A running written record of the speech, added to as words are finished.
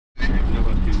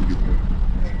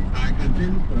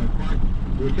waiting for a fact,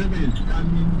 whatever is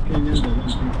coming, Kenyans are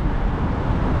not thinking.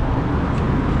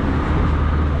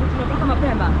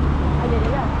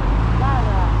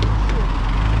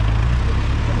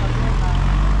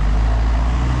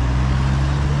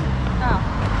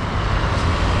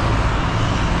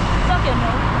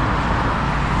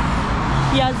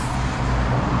 Yes.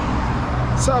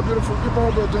 So beautiful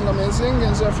people, we're doing amazing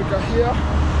in South Africa here,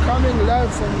 coming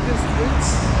live from these streets.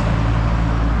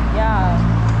 Yeah.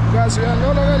 Guys, we are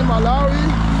no longer in Malawi.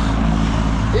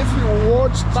 If you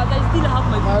watched But I still have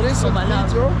my recent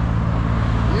video,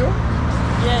 you?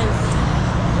 Yes.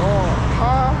 Oh,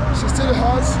 her, she still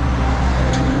has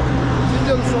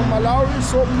videos from Malawi,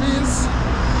 so please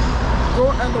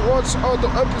go and watch all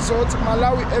the episodes,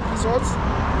 Malawi episodes.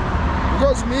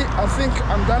 Because me, I think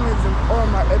I'm done with all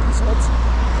my episodes.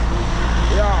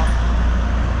 Yeah.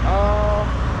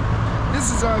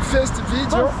 This is our first video.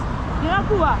 So, you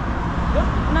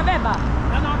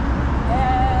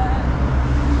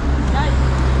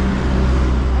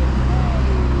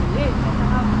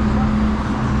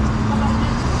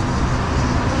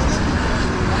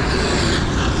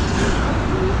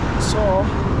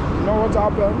know what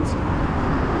happened?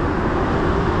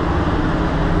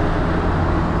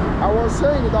 I was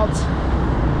saying that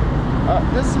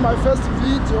this is my first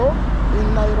video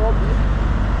in Nairobi,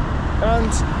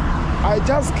 and I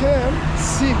just came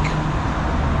sick.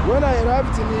 When I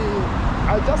arrived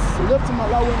I just left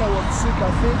Malawi when I was sick,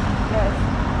 I think. Yes.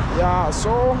 Yeah,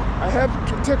 so I have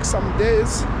to take some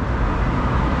days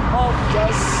of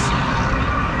just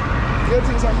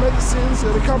getting some medicines,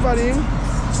 recovering.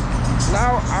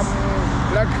 Now I'm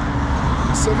like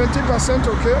 70%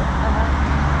 okay.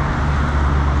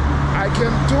 I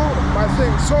can do my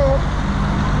thing. So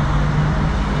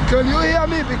can you hear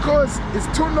me? Because it's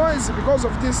too noisy because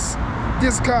of these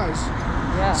cars.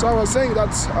 Yeah. So I was saying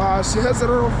that she has a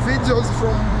lot of videos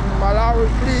from Malawi.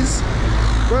 Please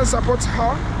go and support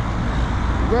her.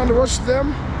 Go and watch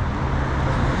them.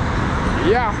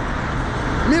 Yeah.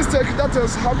 Mistake that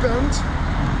has happened.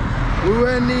 We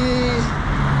were in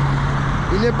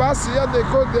a bus here, they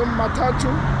call them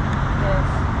matatu.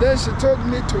 Yes. Then she told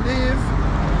me to leave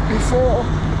before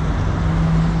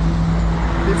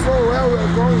where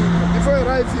we're going, before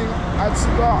arriving at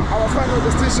our final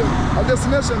destination.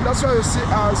 That's why you see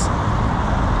us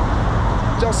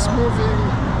just moving,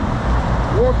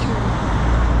 walking.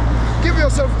 Give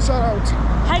yourself a shout out.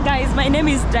 Hi guys, my name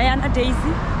is Diana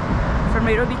Daisy from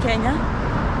Nairobi, Kenya,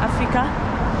 Africa,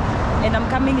 and I'm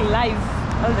coming live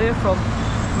all the way from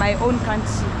my own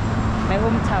country, my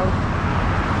hometown.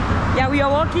 Yeah, we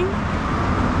are walking.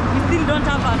 We still don't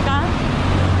have a car,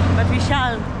 but we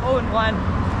shall own one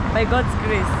by God's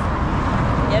grace.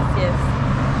 Yes, yes.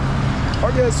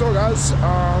 Okay, so guys, we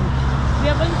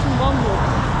are going to Mongo.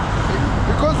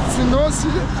 Because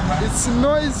it's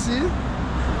noisy,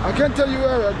 I can't tell you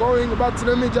where we're going, but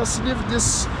let me just leave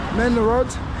this main road.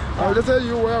 I'll tell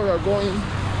you where we're going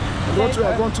and what we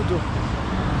are going to do.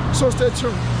 So stay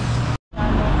tuned.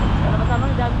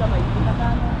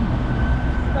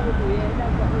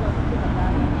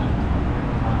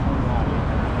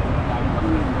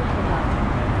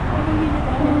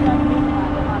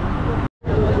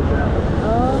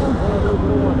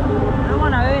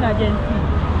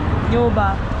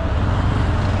 Yoba.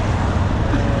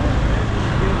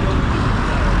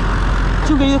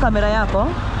 Chunga hiyo kamera yako.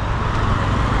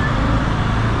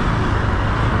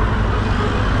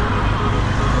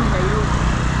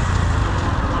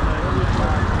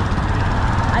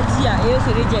 Ajia, hiyo si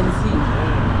agency.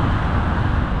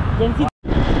 Agency.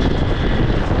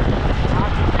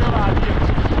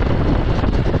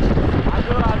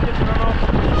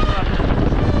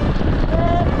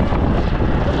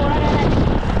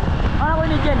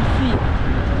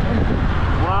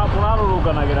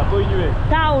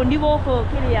 Tao ndi boko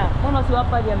kiria mono si wa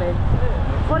parliament.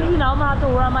 Koni na ma to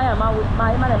ura ma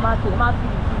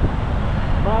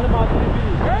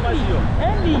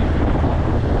Endi.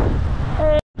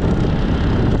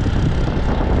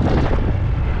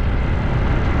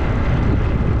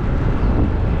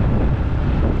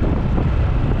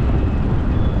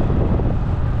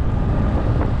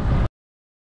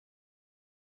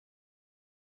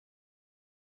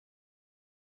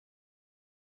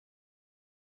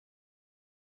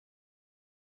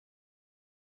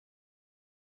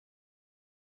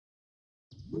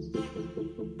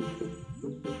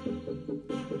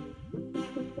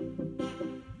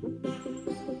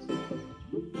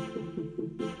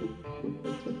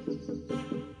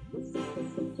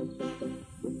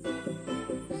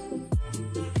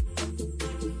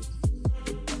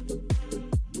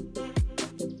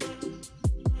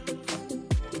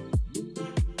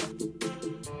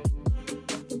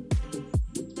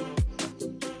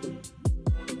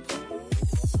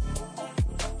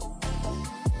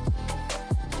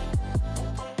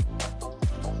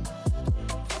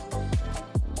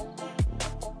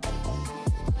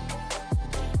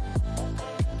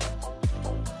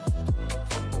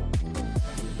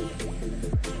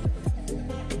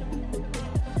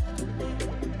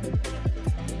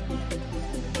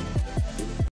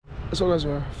 So guys,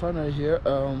 we're finally here.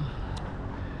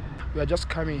 We are just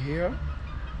coming here.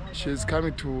 She's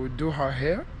coming to do her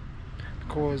hair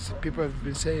because people have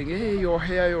been saying, hey, your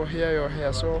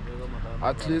hair. So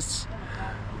at least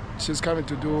she's coming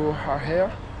to do her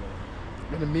hair.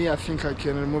 And me, I think I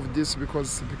can remove this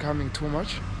because it's becoming too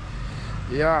much.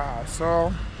 Yeah,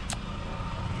 so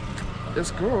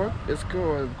it's good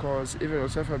because even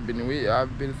myself I've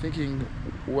been thinking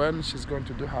when she's going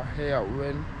to do her hair,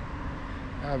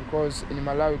 because in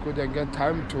Malawi we couldn't get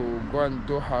time to go and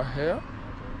do her hair.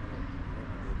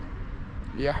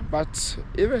 Yeah, but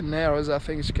even nails I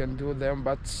think she can do them,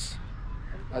 but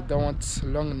I don't want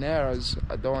long nails.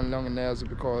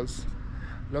 Because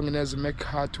long nails make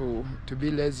her to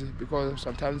be lazy, because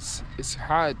sometimes it's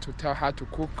hard to tell her to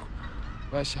cook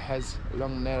when she has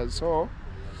long nails. So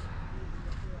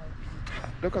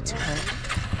look at her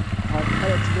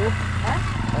current look,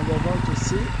 and we're going to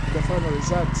see the final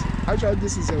result. Actually,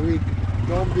 this is a wig.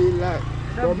 Don't be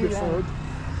fooled.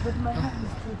 But my hand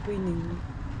is still paining me.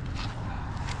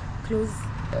 Close.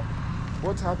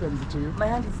 What happened to you? My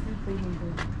hand is still paining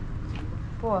me.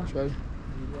 Poa. Actually.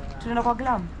 Tunaenda kwa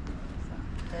glam.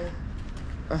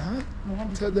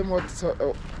 Tell them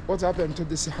what happened to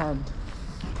this hand.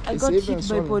 I got hit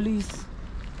by police.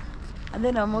 And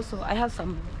then I have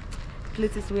some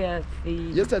places where they...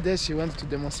 Yesterday she went to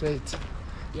demonstrate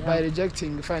by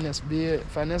rejecting finance bill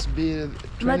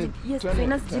 20, yes, 20,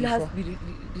 finance bill 24. has to be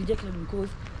rejected because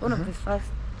one of the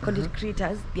first content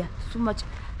creators, there are so much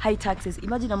high taxes.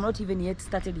 Imagine I'm not even yet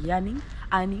started earning.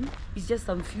 It's just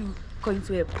some few coins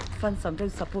where funds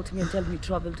sometimes support me and tell me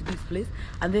travel to this place,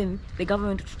 and then the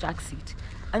government to tax it.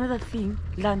 Another thing,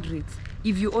 land rates.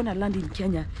 If you own a land in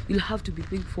Kenya, you'll have to be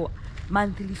paying for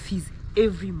monthly fees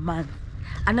every month.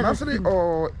 Monthly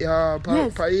or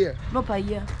per year? No, per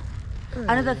year.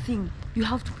 Another thing, you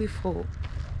have to pay for,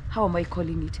 how am I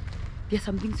calling it? There are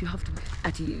some things you have to,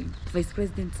 at the vice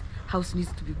president's house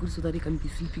needs to be good so that they can be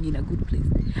sleeping in a good place.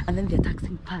 And then they're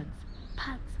taxing pads,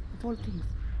 of all things.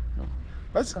 No.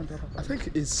 But I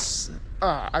think it's,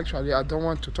 actually I don't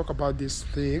want to talk about these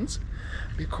things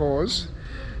because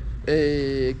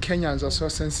Kenyans are so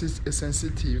sensitive.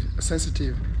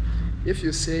 If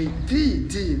you say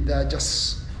they're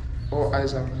just all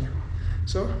eyes on you.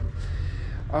 So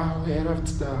we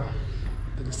arrived the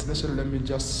destination. Let me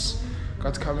just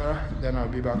cut camera, then I'll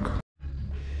be back.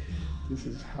 This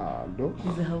is how I look.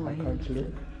 This is how my hair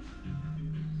looks.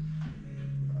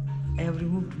 I have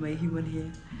removed my human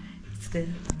hair. It's there.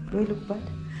 Do I look bad?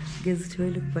 Guys, do I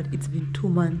look bad? It's been 2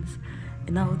 months.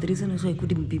 And now the reason also I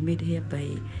couldn't be made here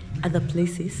by other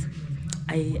places,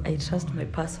 I trust my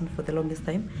person for the longest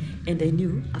time, and I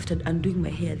knew after undoing my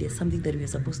hair there's something that we are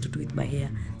supposed to do with my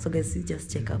hair. So guys, you just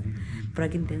check up.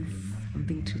 Bragging dance, I'm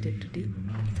being treated today.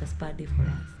 It's a spa day for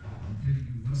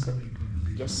us. So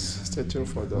just stay tuned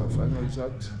for the final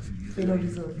result. Final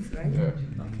results, right? Yeah.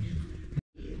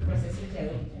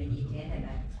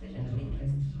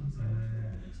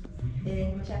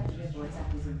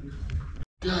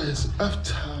 Guys,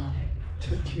 after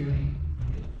taking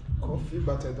coffee,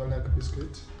 but I don't like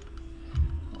biscuit,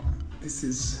 this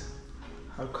is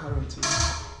how current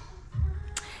is.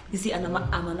 You see, I'm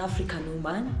an African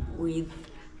woman with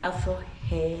afro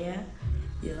hair.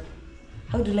 Yeah.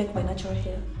 How do you like my natural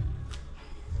hair?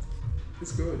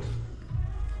 It's good.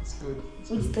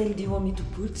 Which style do you want me to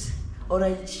put? Or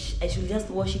I should just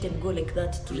wash it and go like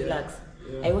that to relax?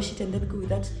 Yeah. I wash it and then go with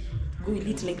that, go with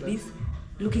it like this,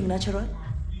 looking natural.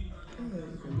 Yeah,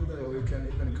 you can do that, or you can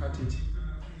even cut it.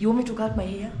 You want me to cut my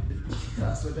hair?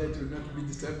 Yeah, so that it will not be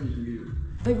disturbing you.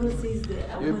 Bible says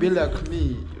that You'll be like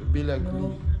me.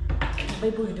 No.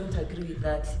 Bible, we don't agree with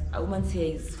that. A woman's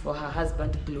hair is for her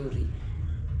husband's glory.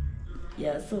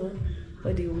 Yeah, so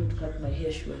why do you want me to cut my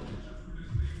hair short?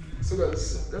 So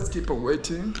guys, let's keep on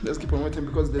waiting.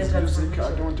 Because there's music. I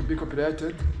don't want to be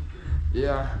copyrighted.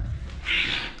 Yeah.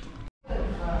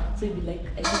 So you'd be like,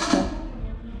 I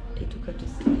took her to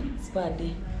spa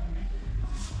day.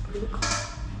 Look.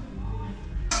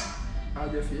 How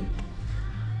do you feel?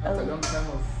 After a long time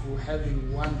of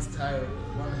having one hairstyle.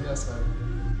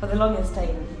 For the longest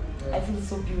time, yeah. I feel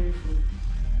so beautiful.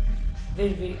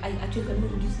 Very, very. I actually can you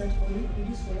reduce that for me?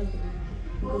 Reduce for us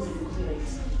because it looks like.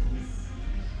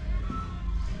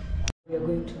 We are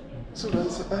going to. So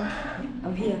guys,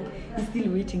 I'm here. He's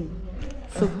still waiting.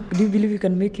 So do you believe you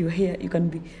can make your hair? You can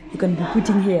be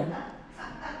putting hair.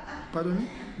 Pardon me?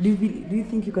 Do you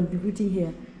think you can be putting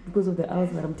hair because of the hours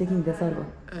that I'm taking the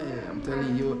salon? Hey, I'm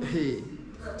telling you, hey,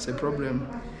 it's a problem.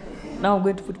 Now I'm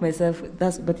going to put myself.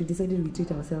 But we decided we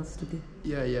treat ourselves today.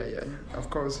 Yeah. Of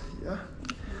course, yeah.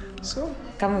 So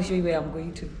come and show you where I'm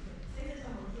going to.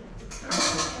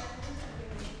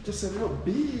 just a little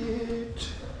bit.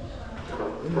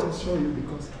 Let me just show you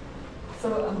because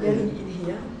So I'm getting in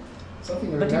here.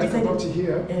 something I But you like decided- about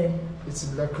here, Eh,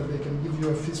 it's like they can give you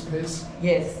a free space.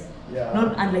 yes. Yeah.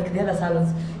 Not unlike the other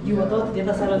salons. You Yeah. thought the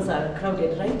other salons are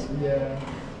crowded, right? Yeah,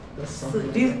 that's So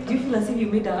something. do you feel as if you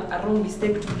made a wrong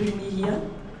mistake to bring me here?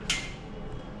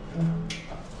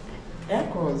 Yeah?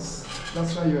 Because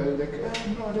that's why you're like,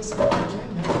 no, let's go to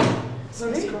Kenya.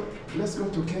 Sorry? Let's go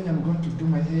to Kenya. I'm going to do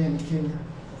my hair in Kenya.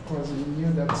 Of course, you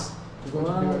knew that you're going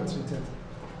to be Wow. well treated.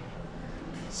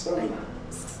 So, Right.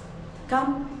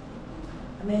 Come,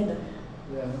 Amanda.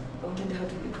 yeah. I wanted her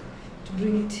to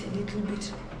bring it a little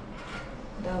bit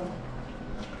down.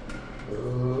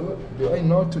 Do I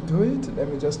know how to do it?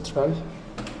 Let me just try.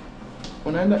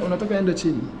 Unataka ende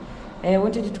chini? I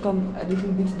wanted it to come a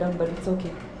little bit down, but it's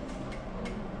okay.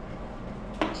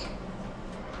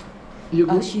 You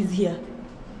good? She's here.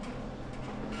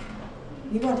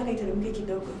 Nilikuwa nataka iteremke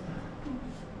kidogo.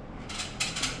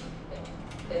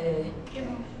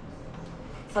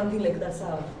 Something like that,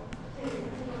 sawa.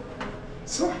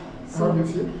 So, how do you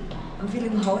feel? I'm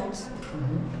feeling hot.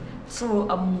 So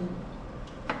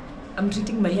I'm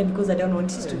treating my hair because I don't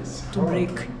want it Yes. to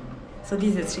break. So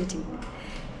this is treating.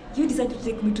 You decided to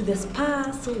take me to the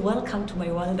spa, so welcome to my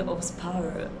world of spa.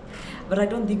 But I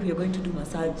don't think we are going to do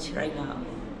massage right now.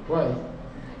 Why?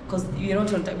 Because we are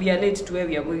not on time. We are late to where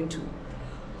we are going to.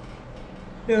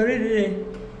 We are already late.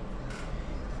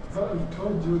 I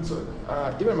told you so.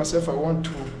 Even myself, I want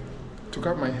to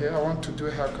cut my hair. I want to do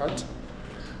a haircut.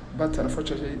 But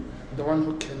unfortunately, the one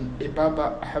who can, a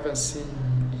barber, I haven't seen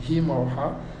him or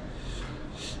her.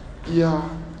 Yeah,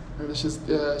 and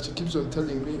she keeps on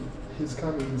telling me, he's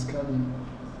coming, he's coming.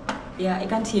 Yeah, I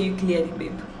can't hear you clearly,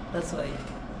 babe. That's why.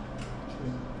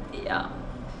 Yeah.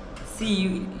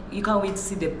 See, you can't wait to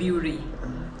see the beauty.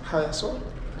 Hi, so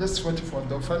let's wait for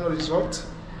the final result.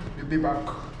 We'll be back.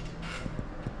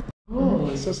 Oh,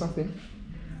 is there something?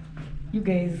 You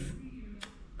guys,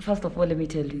 first of all, let me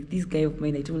tell you, this guy of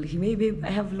mine, I told him, hey babe, I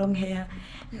have long hair.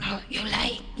 No, you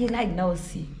lie. You lied. Now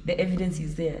see, the evidence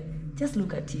is there. Just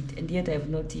look at it. And yet I have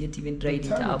not yet even dried it The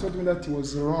time you up. told me that it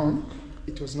was wrong,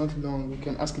 it was not long. We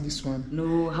can ask this one.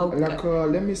 No, how Like,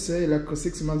 let me say, like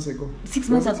 6 months ago. 6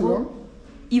 Was months it ago? long?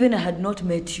 Even I had not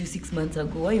met you 6 months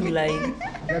ago. Why are you lying?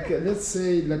 Like, let's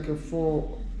say, like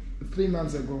 3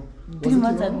 months ago. Was 3 it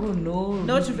months long? ago, no.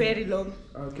 Not very long.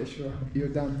 Okay, sure. You're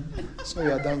done. So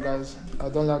you're done, guys. I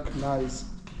don't like lies.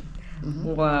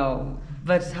 Wow.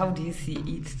 But how do you see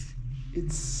it?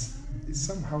 It's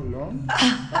somehow long,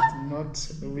 but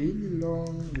not really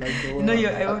long. Like the No, one-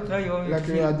 I won't know you want me like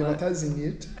to you're feel bad. advertising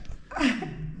it.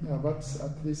 Yeah, but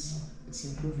at least it's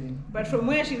improving. But from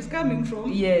where she's coming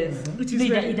from, Yes. It is No,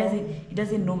 very it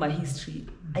doesn't know my history.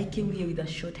 I came here with a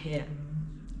short hair.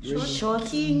 Really? Short,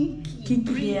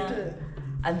 kinky hair.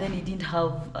 And then it didn't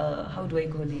have, how do I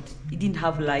call it? It didn't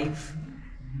have life.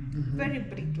 very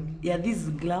brittle. Yeah, this is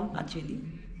Glam actually.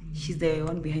 She's the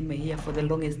one behind my hair for the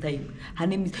longest time. Her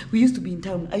name is, we used to be in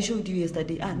town. I showed you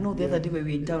yesterday. No, the other day when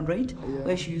we were in town, right? Yeah.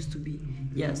 Where she used to be.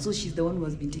 Yeah, so she's the one who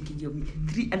has been taking care of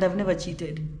me. And I've never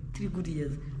cheated. 3 good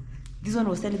years. This one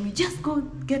was telling me, just go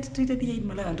get treated here in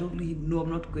Malawi. And I told him, no, I'm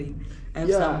not going. I have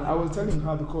Yeah, someone. I was telling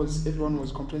her because everyone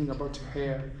was complaining about her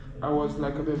hair. I was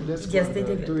like, babe, let's go Just and,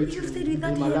 stayed do there. it You in stayed with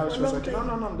that Malawi. hair for She a was long like,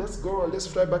 time. no, let's go, let's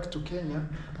fly back to Kenya.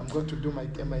 I'm going to do my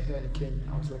hair in Kenya.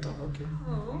 I was like, oh, okay.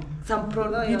 Some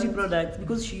beauty products,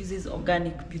 because she uses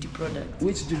organic beauty products.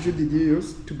 Which juju did you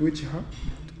use to bewitch her?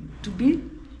 To be?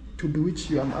 To bewitch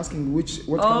you, I'm asking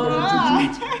what kind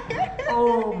of juju?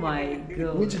 Oh my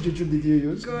god. Which juju did you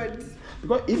use? Good,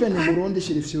 Because even in Burundi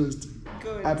she refused.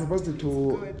 good. I proposed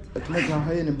to make her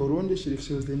hair in Burundi, she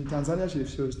refused. In Tanzania she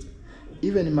refused.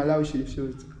 Even in Malawi she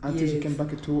refused. Until she Yes. came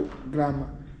back to grammar.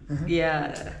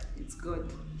 Yeah, it's good.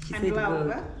 She And said love,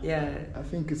 good. huh? Yeah. I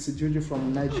think it's a juju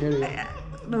from Nigeria.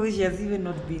 No, she has even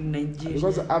not been in Nigeria.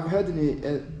 Because I've heard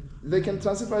they can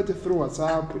transfer it through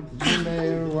WhatsApp,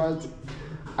 Gmail, what.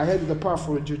 I heard the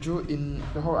powerful juju in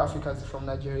the whole Africa is from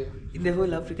Nigeria. In the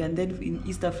whole Africa, and then in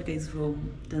East Africa is from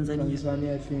Tanzania.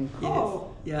 Tanzania, I think. Yes.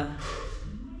 Oh. Yeah.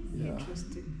 Yeah.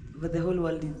 Interesting. But the whole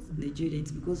world is Nigeria.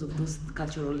 It's because of those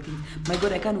cultural things. My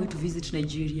God, I can't wait to visit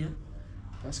Nigeria.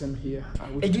 That's I'm here. I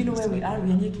wish And do you to know where we visit. are?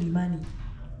 We are near Kilimani.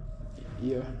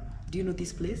 Yeah. Do you know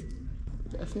this place?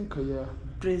 I think,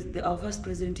 yeah. Our first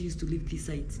president used to live this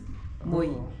side. Moi.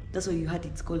 Oh. That's why you heard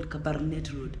it's called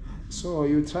Kabarnet Road. So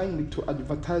you're trying to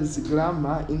advertise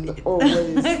glamour in all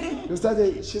ways. You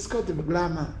started, she's called the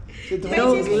glamour.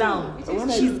 No glam.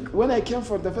 When I came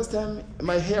for the first time,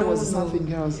 my hair was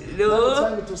something else. No. Now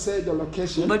I'm trying to say the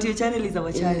location. But your channel is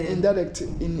our channel.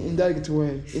 In indirect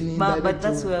way. But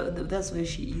that's where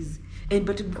she is. And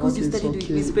but because you studied,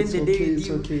 we spend the day with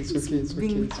you. It's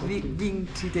okay. Being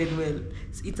treated well.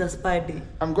 It's a spa day.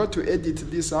 I'm going to edit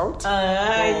this out.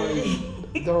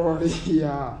 Don't worry,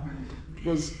 yeah.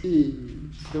 Because the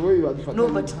way you advertise.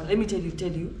 No, but let me tell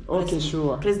you. Okay,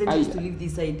 sure. President used to live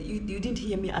this side. You didn't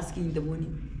hear me asking in the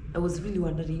morning. I was really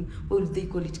wondering, why would they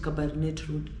call it Cabernet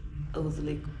Road? I was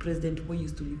like, President Moy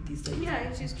used to live this side. Yeah,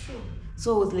 it is true.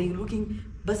 So I was like looking,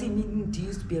 Basi meaning it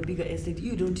used to be a bigger estate.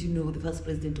 You know the first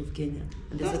president of Kenya.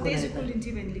 And the Those second days you like that. couldn't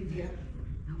even live here.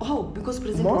 Oh, because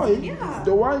President Moy, Yeah.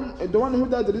 the one who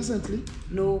died recently.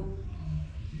 No.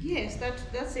 Yes,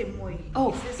 that's a Moi. Oh,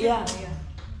 It's the same yeah.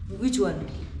 Moi, Which one?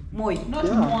 Moy. Not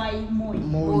Yeah. Moi.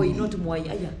 Moy, not Moy.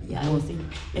 Yeah, I was saying.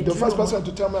 And The you first know person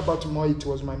to tell me about Moy, it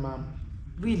was my mom.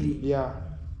 Really? Yeah.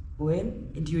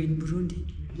 When? And you're in Burundi?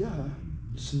 Yeah.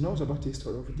 She knows about the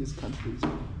history of these countries.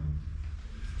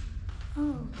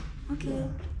 Oh, okay.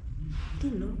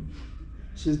 Didn't know.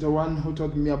 She's the one who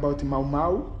told me about Mau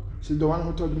Mau. She's the one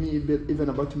who told me even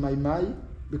about Mai Mai.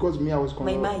 Because me, I was Congo.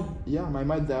 Mai Mai? Yeah, Mai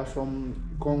Mai, they're from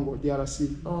Congo,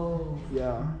 DRC. Oh.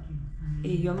 Yeah.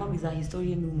 Hey, your mom is a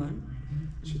historian woman.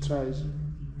 She tries.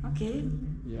 Okay.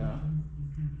 Yeah.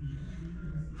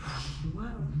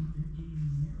 Wow.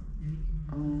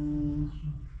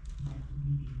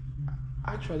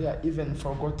 Actually, I even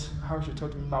forgot how she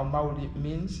told me Mau Mau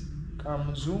means kama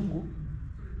mzungu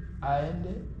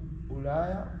aende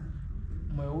Ulaya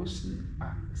mweusi.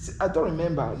 I don't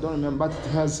remember, but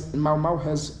it has Mau Mau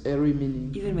has a real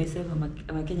meaning. Even myself, I'm a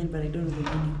Kenyan, but I don't know the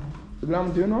meaning.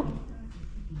 Glam, do you know?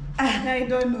 I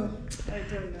don't know.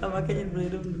 I'm a Kenyan, but I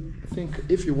don't know. I think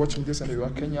if you're watching this and you are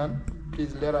Kenyan,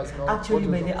 please let us know. Actually,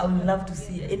 what is I would love to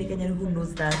see any Kenyan who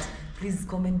knows that. Please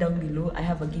comment down below. I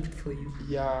have a gift for you.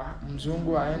 Yeah,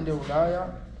 mzungu aende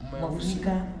Ulaya mweusi.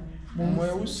 Mwafrika,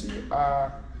 Mweusi,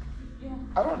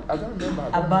 I don't remember.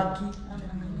 abaki,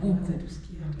 huku.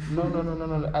 No.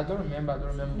 I don't remember.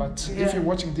 But if you're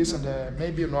watching this and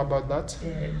maybe you know about that,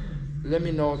 let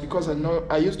me know, because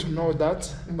I used to know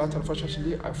that, but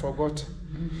unfortunately I forgot.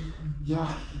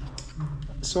 Yeah.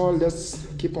 So let's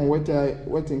keep on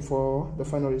waiting for the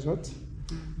final result.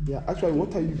 Yeah. Actually,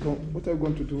 what are you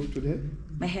going to do today?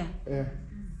 My hair. Yeah.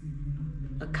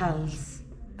 Curls.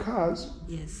 Cars?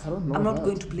 Yes. I don't know. I'm not that.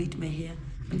 going to plait my hair.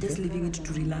 I'm just leaving it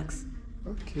to relax.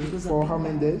 Okay. Because For I've how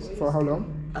many days? For how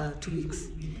long? 2 weeks.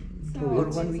 2 Or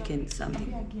weeks. 1 weekend,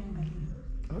 something.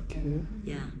 Okay.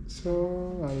 Yeah.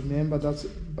 So I remember that.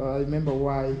 I remember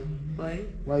why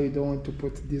Why? you don't want to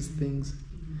put these things.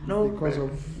 No, Because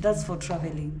of. that's for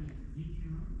traveling.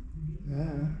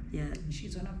 Yeah. Yeah.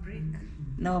 She's on a break.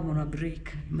 Now I'm on a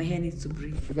break. My hair needs to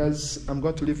breathe. Because I'm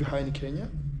going to leave her in Kenya.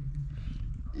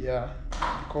 Yeah,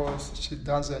 because she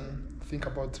doesn't think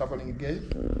about traveling again.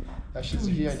 She's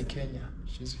here in Kenya.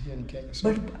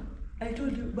 So But I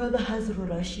told you, mother has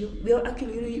Rorashio. We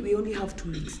only have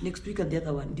 2 weeks. Next week and the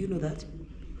other one. Do you know that?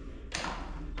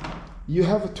 you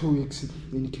have 2 weeks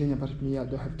in Kenya, but me, I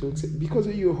don't have 2 weeks. Because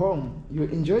you're home. You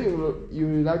enjoy, you're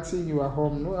relaxing, you are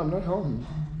home. No, I'm not home.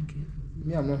 Okay.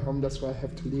 Me, I'm not home. That's why I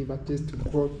have to leave at least to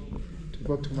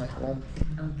go to my home.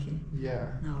 Okay. Yeah.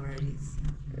 No worries.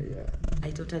 Yeah.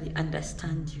 I totally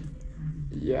understand you.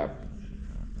 Yeah.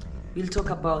 We'll talk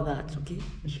about that, okay?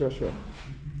 Sure.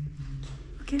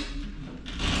 Okay.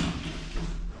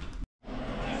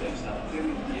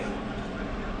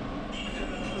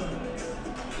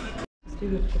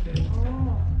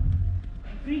 Oh,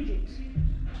 Bridget.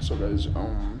 So guys,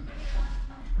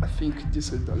 I think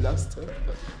this is the last step.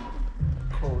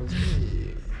 Cause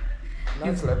now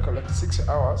it's like 6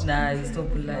 hours. Nah, stop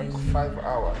lying. 5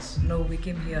 hours. No, we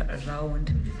came here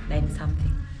around 9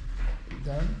 something.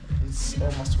 Then it's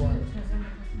almost 1.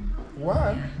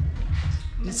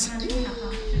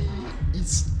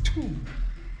 It's 2.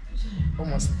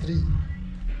 Almost 3.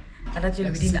 And actually,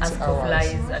 Like we didn't 6 ask for hours.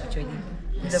 flies, actually.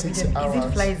 Like 6 Is it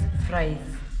hours. fries?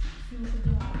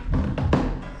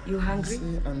 You hungry?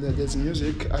 See, and there's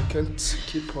music. I can't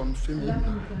keep on filming.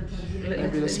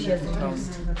 Maybe let's She keep has it down.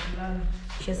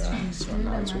 She has So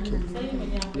now it's okay.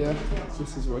 Yeah,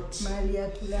 this is what.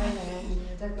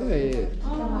 Hey,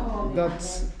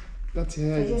 that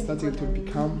hair is starting to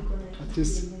become at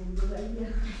least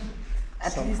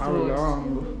somehow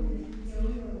long.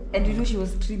 And you know she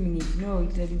was trimming it. No, I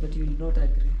will tell you, but you will not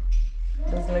agree.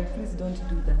 I was like, please don't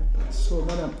do that. So,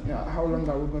 madam, how long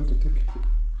are we going to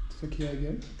take here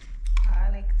again?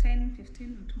 Like like 10,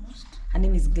 15 at most. Her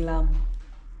name is Glam.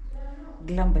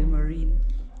 Glam by Marine.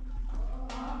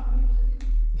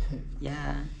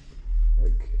 Yeah.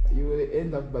 Like, you will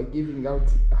end up by giving out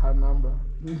her number.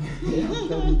 I'm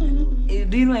telling you.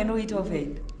 Do you know I know it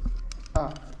offhand?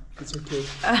 It's okay.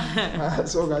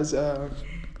 So guys, at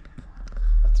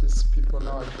least people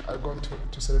now are going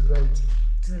to celebrate.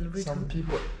 Some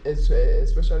people,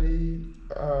 especially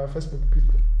Facebook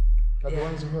people, are the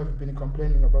ones who have been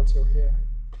complaining about your hair.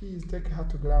 Please take her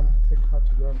to Glam. Take her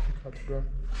to Glam. Take her to Glam.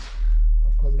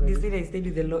 Of course, They said I stayed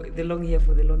with the long hair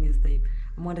for the longest time.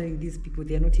 I'm wondering, these people,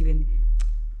 they are not even.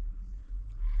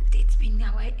 It's been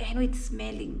now. I know it's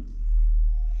smelling.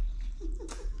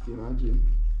 Imagine.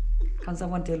 Can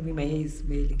someone tell me my hair is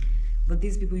smelling? But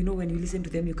these people, you know, when you listen to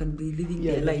them, you can be living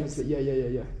their lives. Yeah.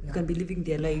 You can be living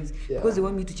their lives because they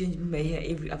want me to change my hair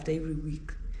after every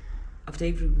week.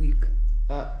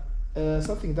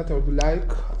 Something that I would like,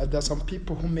 there are some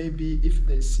people who maybe if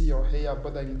they see your hair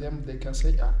bothering them, they can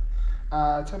say,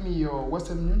 tell me your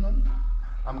Western Union.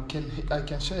 I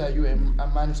can share you a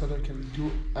money so that you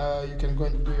can go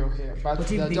and do your hair. But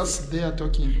they're just there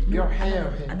talking. Your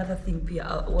hair. Another thing,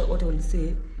 Pia, what I will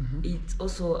say, it's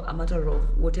also a matter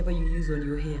of whatever you use on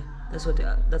your hair. That's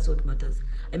what matters.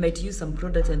 I might use some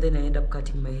product and then I end up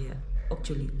cutting my hair.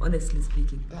 Actually, honestly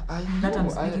speaking, I know. That I'm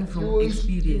speaking from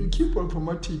experience. You keep on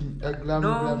promoting glam.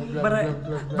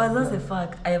 But that's a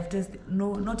fact. I have tested.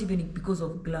 No, not even because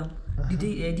of Glam. I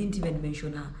didn't even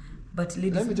mention her. But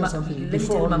ladies, let me tell you something.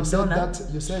 Before you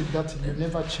said that you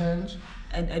never change.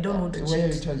 And I don't want to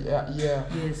change.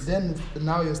 Yes. Then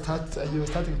now you're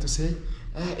starting to say.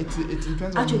 It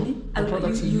depends Actually, on the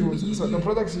products you use. So the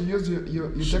products you use,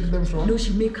 you take them from. No,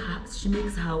 she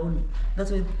makes her own.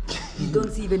 That's why you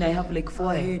don't see even I have like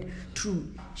forehead. True,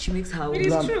 she makes her own. It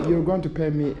is true. You're going to pay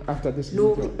me after this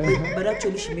video. No, but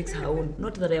actually she makes her own.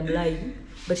 Not that I'm lying,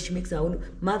 but she makes her own.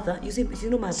 Mother, you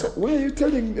know Mother. So why are you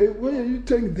telling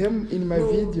them in my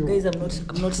video? Guys, I'm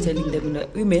not telling them.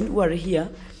 Women who are here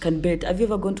can bet. Have you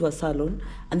ever gone to a salon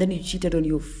and then you cheated on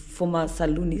your former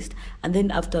salonist, and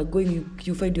then after going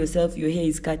you find yourself your hair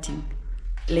is cutting,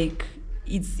 like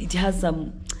it has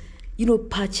some,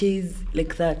 patches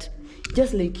like that,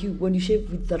 just like you when you shave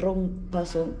with the wrong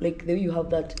person, like the way you have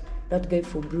that guy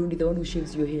from Burundi, the one who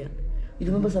shaves your hair. You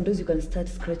remember sometimes you can start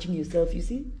scratching yourself, you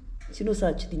see?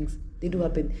 Such things, they do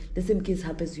happen. The same case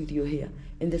happens with your hair,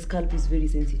 and the scalp is very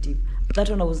sensitive. That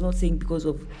one I was not saying because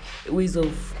of ways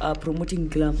of promoting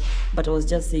glam, but I was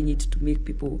just saying it to make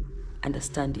people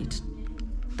understand it.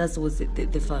 That was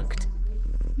the fact.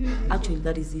 Actually,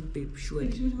 that is it, babe. Sure,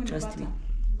 trust me.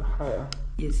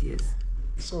 Yes.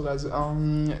 So guys,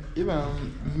 even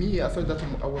me, I thought that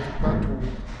I was about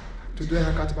to do a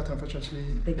haircut, but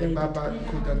unfortunately the barber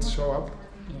couldn't show up.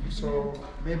 So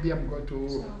maybe I'm going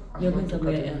to cut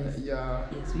in. Yeah.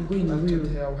 Yes, we're going to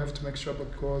hair. I'll have to make sure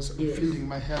because I'm feeling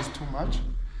my hair is too much.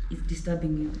 It's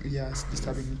disturbing you. Yeah, it's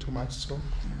disturbing me too much. So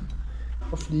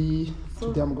hopefully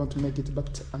today I'm going to make it,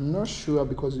 but I'm not sure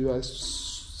because you are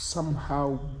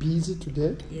somehow busy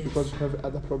today because you have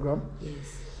other program.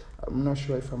 Yes. I'm not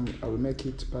sure if I will make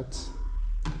it, but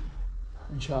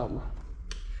inshallah.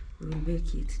 We will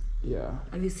make it. Yeah.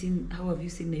 How have you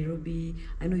seen Nairobi?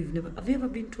 I know you've never. Have you ever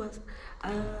been to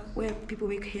where people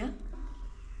make hair?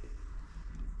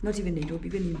 Not even Nairobi,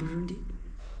 even in Burundi.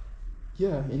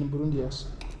 Yeah, in Burundi, yes.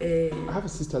 I have a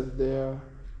sister there.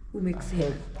 Who makes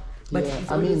hair? But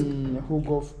who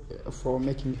go for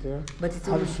making hair. But it's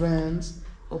I have friends.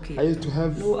 Okay. I used to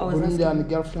have Burundian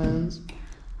girlfriends.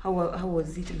 How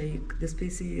was it like? The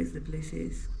spaces, the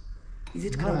places. Is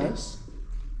it crowded? Nice.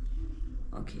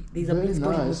 Okay. There's a place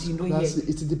called Mutindo here.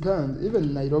 It depends. Even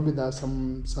in Nairobi, there are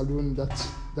some saloons that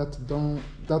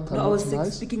are I was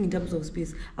nice. Speaking in terms of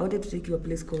space. I wanted to take you a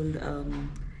place called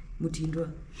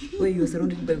Mutindo, where you're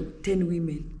surrounded by 10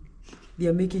 women. They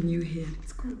are making you hair.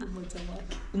 It's called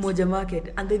Umoja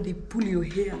Market, and then they pull your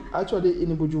hair. Actually,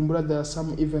 in Bujumbura, there are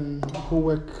some even who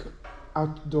work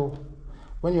outdoor.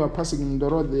 When you are passing in the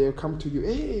road, they come to you.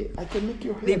 Hey, I can make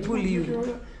your hair. They pull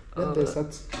you. Then they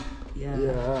start.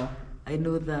 Yeah. I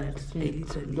know that.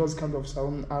 Those kind of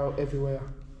sound are everywhere.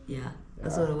 Yeah,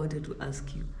 that's what I wanted to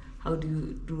ask you. How do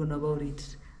you do about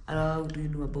it? And how do you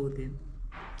know about them?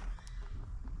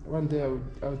 One day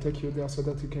I'll take you there so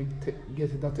that you can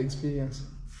get that experience.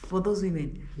 For those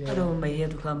women, I don't want my hair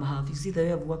to come half. You see the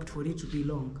way I've worked for it to be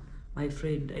long, my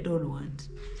friend. I don't want.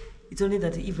 It's only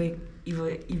that if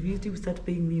YouTube start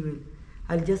paying me well,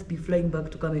 I'll just be flying back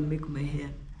to come and make my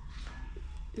hair.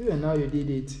 Even now you did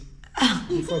it.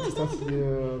 Before it starts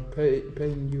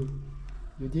paying you.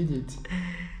 You did it.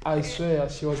 I swear,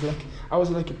 she was like, I was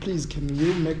like, please, can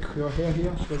you make your hair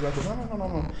here? She was like,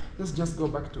 no. Let's just go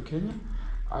back to Kenya.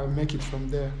 I'll make it from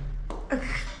there.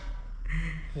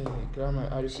 Hey, Grandma,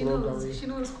 are you She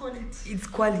knows quality. It's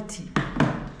quality.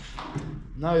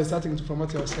 Now you're starting to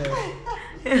promote yourself.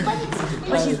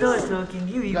 But she's not talking.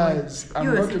 You Guys, I'm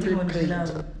you going to be sitting on paid.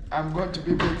 ground. I'm going to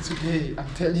be paid today.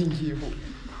 I'm telling you.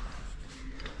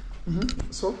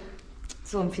 So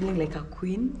So I'm feeling like a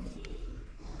queen.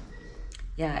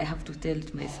 Yeah, I have to tell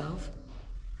it myself.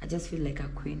 I just feel like a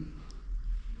queen.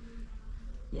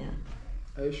 Yeah.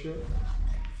 are you sure?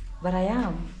 But I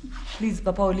am. Please,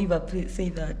 Papa Oliver, please say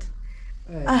that.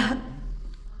 Hey.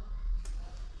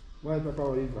 Why Papa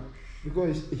Oliver?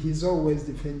 Because he's always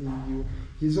defending you.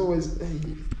 He's always, hey,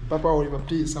 Papa Oliver,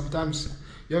 please, sometimes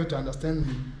you have to understand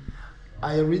me.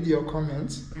 I read your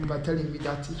comments by telling me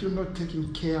that you're not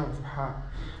taking care of her.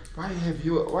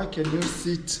 Why can you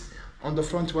sit on the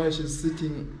front while she's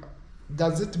sitting?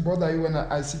 Does it bother you when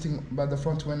I'm sitting by the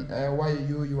front when while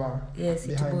you are Yes,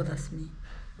 behind? it bothers me.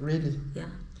 Really? Yeah.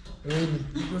 Really?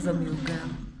 Because I'm your girl.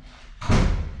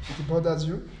 It bothers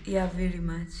you? Yeah, very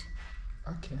much.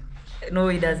 Okay. No,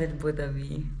 it doesn't bother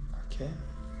me. Okay.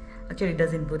 Actually, it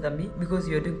doesn't bother me because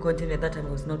you're doing content. At that time,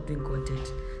 I was not doing content.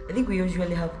 I think we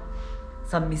usually have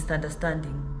some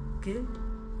misunderstanding, okay,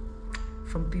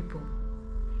 from people.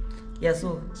 Yeah,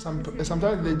 so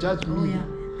Sometimes they judge me. oh yeah,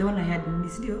 the one I had in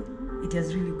this video, it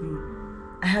has really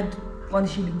grown. I had 1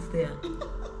 shillings there.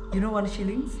 You know 1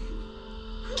 shillings?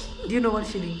 Do you know 1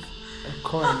 shillings? A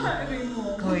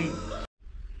coin. Coin.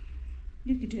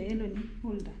 Hiyo kitu ya yellow ni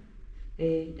holder.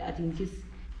 At in case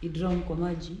it drown kwa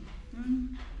maji.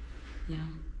 Yeah,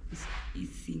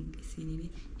 it's sink.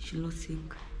 It should not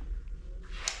sink.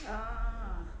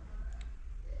 Ah.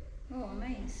 Oh,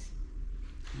 nice.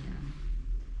 Yeah.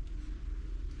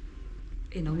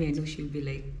 And now I know she'll be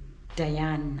like,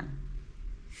 Diana.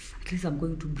 At least I'm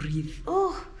going to breathe.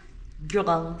 Oh,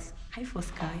 girls. Hi for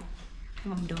Sky. Hi,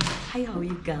 Mom Dawn. Hi, how are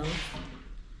you, girls?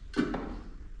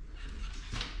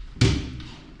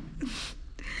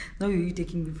 Now you're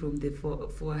taking me from the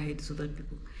forehead so that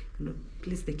people cannot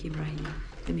place the camera here.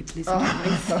 Let me place it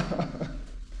right.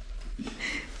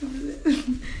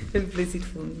 Let me place it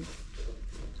for me.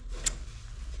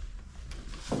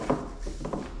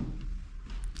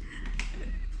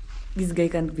 This guy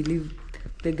can't believe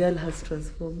the girl has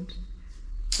transformed.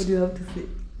 What do you have to say?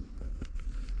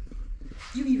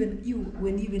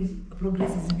 When even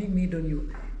progress is being made on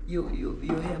your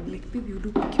hair, I'm like, baby, you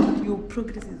look cute. Your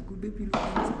progress is good. Baby, you look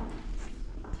handsome.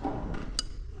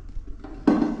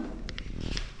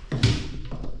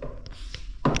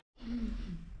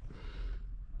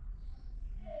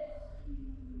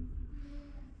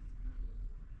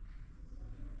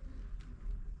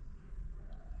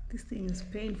 This thing is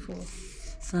painful.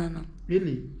 Sana.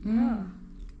 Really? You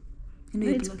know,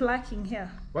 It's plucking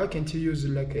here Why can't you use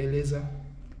like a laser?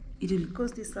 it'll,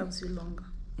 because this serves you longer.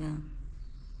 yeah.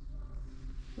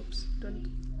 Oops, don't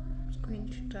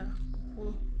squinch it.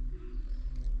 Pull.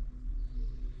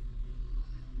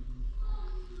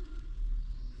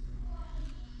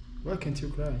 Why can't you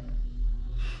cry?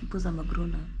 Because I'm a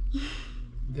grown up.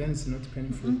 Then it's not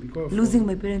painful because Losing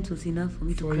my parents was enough for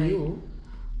me to for cry. you,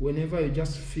 whenever you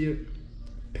just feel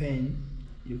pain,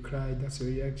 you cry. That's your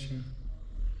reaction.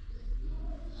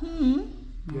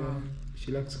 Yeah,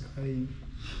 she likes crying.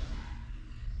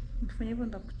 Ukifanya hivyo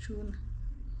ndakuchuna.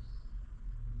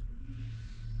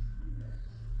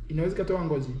 Inaweza katoa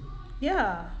ngozi.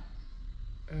 Yeah.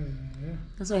 Yeah.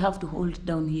 That's why I have to hold it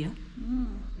down here.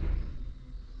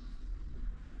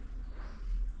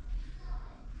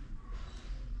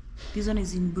 This one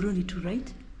is in Burundi too,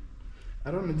 right?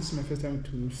 I don't know. This is my first time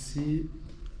to see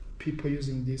people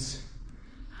using this.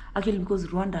 Actually, because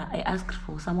Rwanda, I asked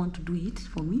for someone to do it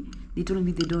for me. They told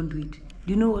me they don't do it.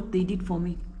 Do you know what they did for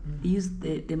me? They used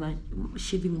the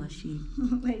shaving machine.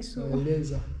 I saw.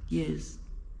 Laser. Yes.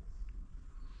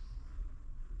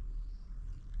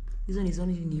 This one is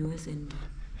only in US and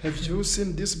Have you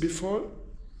seen this before?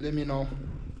 Let me know.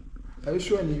 Are you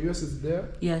sure in the US is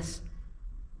there? yes.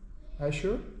 Are you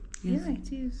sure? Yes. Yeah,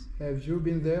 it is. Have you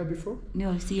been there before?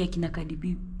 No, I see Akina Cardi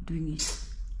B doing it.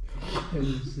 Let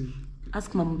me see.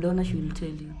 Ask Mom Donna, she will tell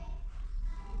you.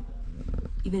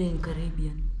 Even in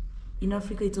Caribbean. In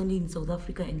Africa, it's only in South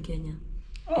Africa and Kenya.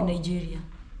 And Nigeria.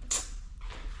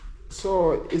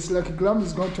 So it's like Glam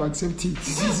is going to accept it.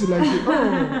 This is like,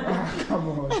 come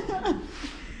on.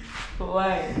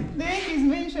 Why? The way she's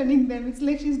mentioning them, it's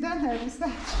like she's done her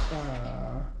research.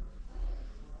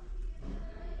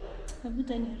 Have you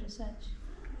done your research?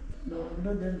 No, I've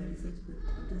not done the research, but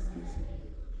I'm just guessing.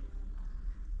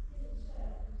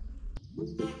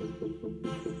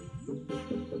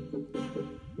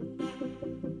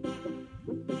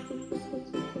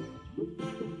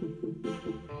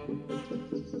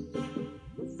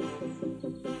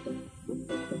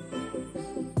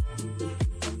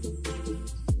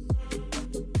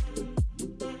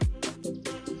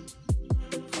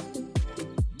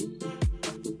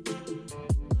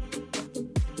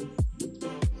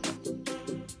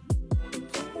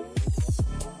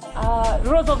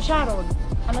 Rose of Sharon.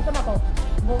 Anasema kwa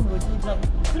Bongo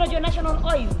tunajua national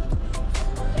oil.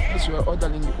 Yes, we are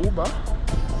ordering Uber.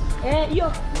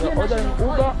 Hiyo. We are ordering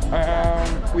Uber.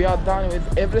 We are done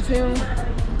with everything.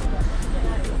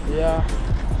 Yeah.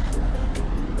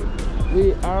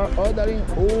 We are ordering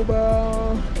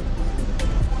Uber.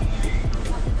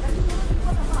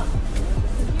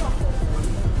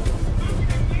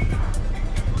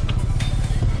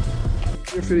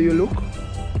 How feel you look?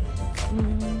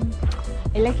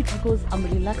 I like it because I'm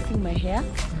relaxing my hair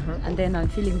and then I'm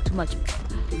feeling too much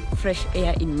fresh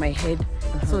air in my head.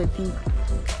 So I think,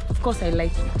 of course, I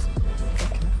like it.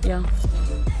 Okay. Yeah.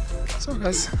 So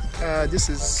guys, this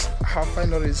is her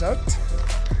final result.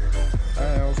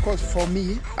 Of course, for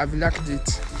me, I've liked it.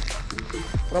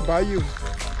 What about you?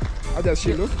 How does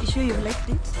she look? You sure you liked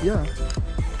it? Yeah,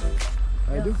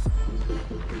 I do.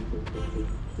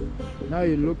 Now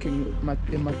you're looking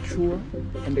a mature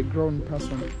and a grown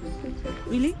person.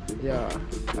 Really? Yeah.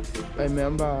 I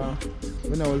remember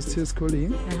when I was still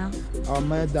schooling, our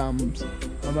madams,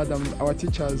 our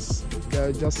teachers,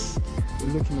 they're just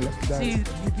looking like that. So you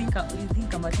think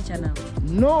I'm a teacher now?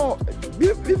 No,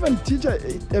 even teacher,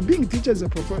 being teacher is a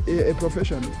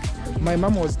profession. My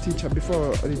mom was teacher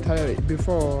before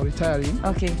retiring.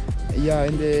 Okay. Yeah,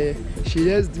 and she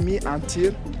raised me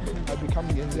until I became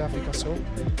in Africa. So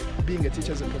being a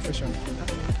teacher is a profession.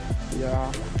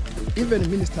 Yeah, even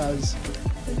ministers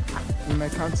in my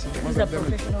country. It's a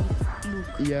professional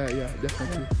look. Yeah,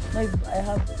 definitely. Now I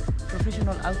have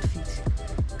professional outfit.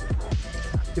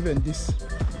 Even this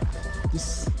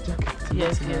jacket.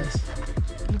 Yes. Nice.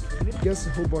 Guess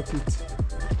who bought it?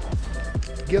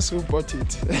 Guess who bought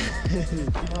it?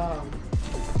 Wow.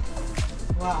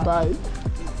 Bye.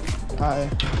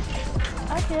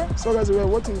 Okay. So guys, we're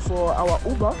waiting for our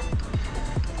Uber.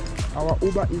 Our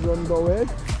Uber is on the way.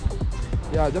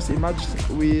 Yeah, just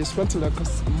imagine we spent like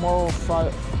more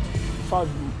 5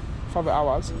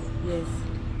 hours. Yes.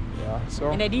 Yeah.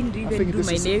 So and I didn't even do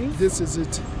my nails. This is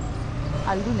it.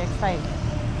 I'll do next time.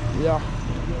 Yeah.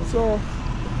 So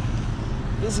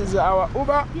this is our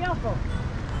Uber.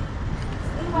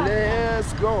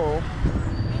 Let's go.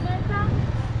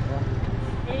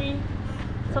 Hey.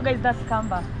 So guys, that's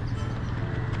Kamba.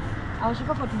 Our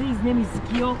chauffeur for today, his name is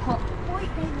Kioko.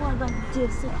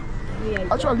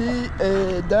 Actually,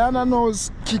 Diana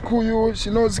knows Kikuyu, she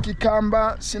knows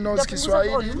Kikamba, she knows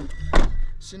Kiswahili,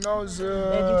 she knows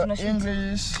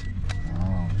English.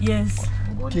 Yes.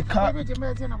 Kika.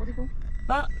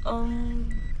 But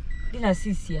dina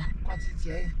sisia.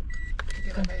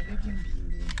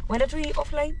 Wenda tu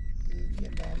offline?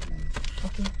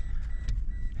 Okay.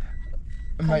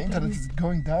 My internet is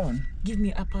going down. Give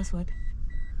me a password.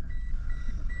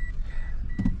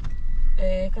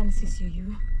 Can see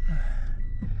you.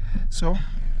 So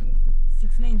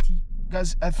 690.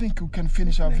 guys, I think we can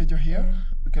finish our video here.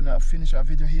 We can finish our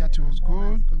video here. It was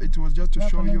good. It was just to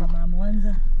show you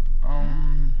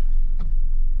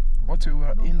what we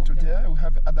were in today. We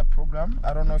have other program.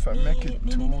 I don't know if I make it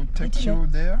to take you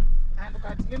there.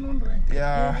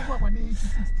 Yeah.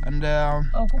 And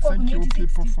thank you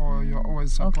people for your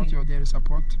always support, your daily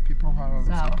support. People who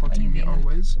are supporting me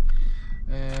always.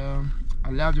 I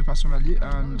love you personally,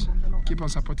 and keep on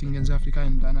supporting Genzi Africa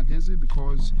and Diana Daisy,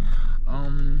 because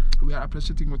we are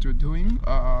appreciating what you're doing.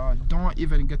 Don't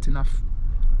even get enough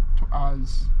to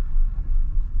us.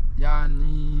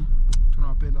 Yani,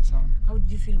 tunawapenda sana. How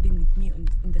did you feel being with me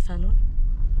in the salon?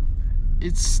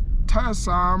 It's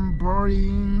tiresome,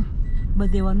 boring.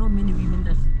 But there were not many women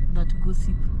that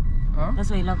gossip. Huh?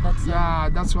 That's why I love that salon. Yeah,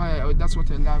 that's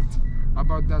what I loved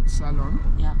about that salon.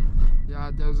 Yeah.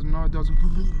 Yeah, there's the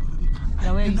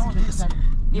way you sit in the salon.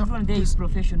 Everyone there is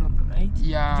professional, right?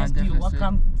 Yeah, just do your work,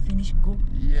 come, finish, go.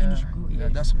 Yeah, finish, go. Yeah,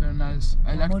 that's very nice.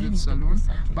 I like that salon,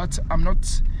 but I'm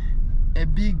not a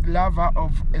big lover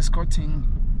of escorting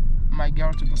my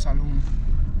girl to the salon.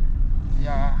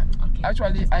 Yeah, okay.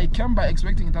 Actually, I came by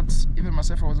expecting that even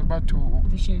myself I was about to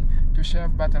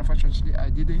shave, but unfortunately I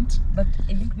didn't. But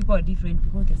I think people are different,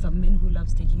 because there's some men who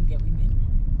love taking their women,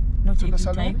 not to every the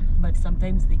salon time, but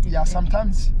sometimes they take. Yeah,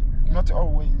 sometimes, not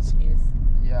always. Yes.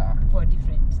 Yeah. People are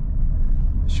different.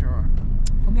 Sure.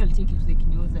 For me, I'll take you to the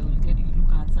kinyozi. I will tell you,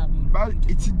 look handsome. You look But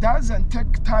beautiful. it doesn't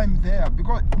take time there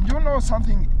because you know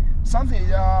something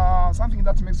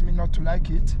that makes me not to like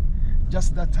it.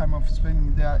 Just that time of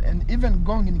spending there, and even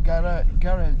going in garage,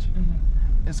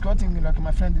 escorting like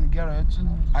my friend in the garage,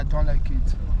 I don't like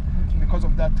it because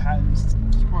of that time.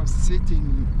 Keep on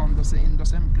sitting on in the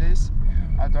same place,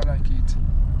 I don't like it.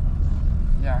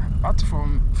 Yeah, but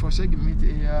for shaving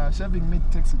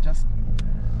meat takes just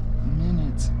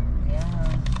minutes.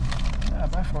 Yeah. Yeah,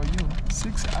 but for you,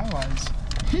 6 hours.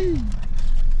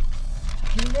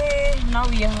 Now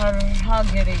we are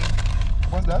hungry.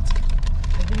 What's that?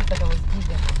 I think that I was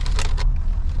given.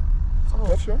 Oh,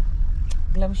 Perfume?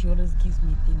 Glam, she always gives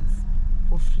me things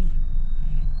for free.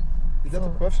 Is that a So-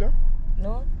 perfume?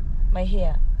 No, my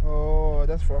hair. Oh,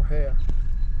 that's for hair.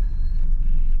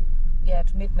 Yeah,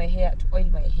 to make my hair, to oil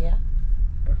my hair.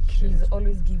 Okay. She's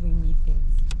always giving me things.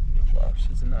 Wow,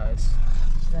 she's nice.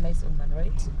 She's a nice woman,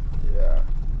 right? Yeah.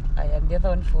 I am the other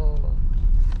one for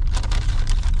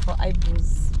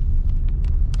eyebrows.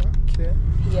 Okay.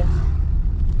 Here.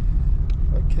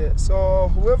 Okay. So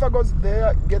whoever goes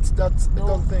there gets that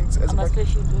little things as I'm a back.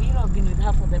 special girl. You know, I've been with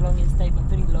her for the longest time. I'm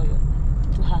very loyal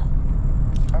to her.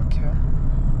 Okay.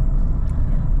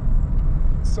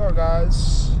 So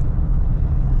guys,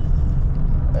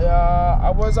 I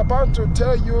was about to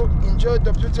tell you enjoy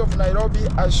the beauty of Nairobi.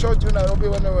 I showed you Nairobi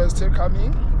when we were still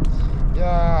coming.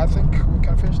 Yeah, I think we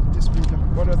can finish this video.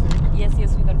 What do you think?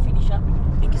 Yes, we can finish up.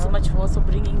 Thank you so much for also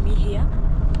bringing me here.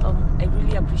 I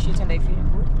really appreciate it and I feel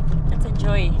good. Let's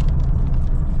enjoy.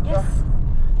 Yes.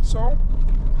 So,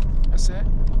 I say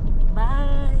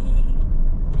Bye.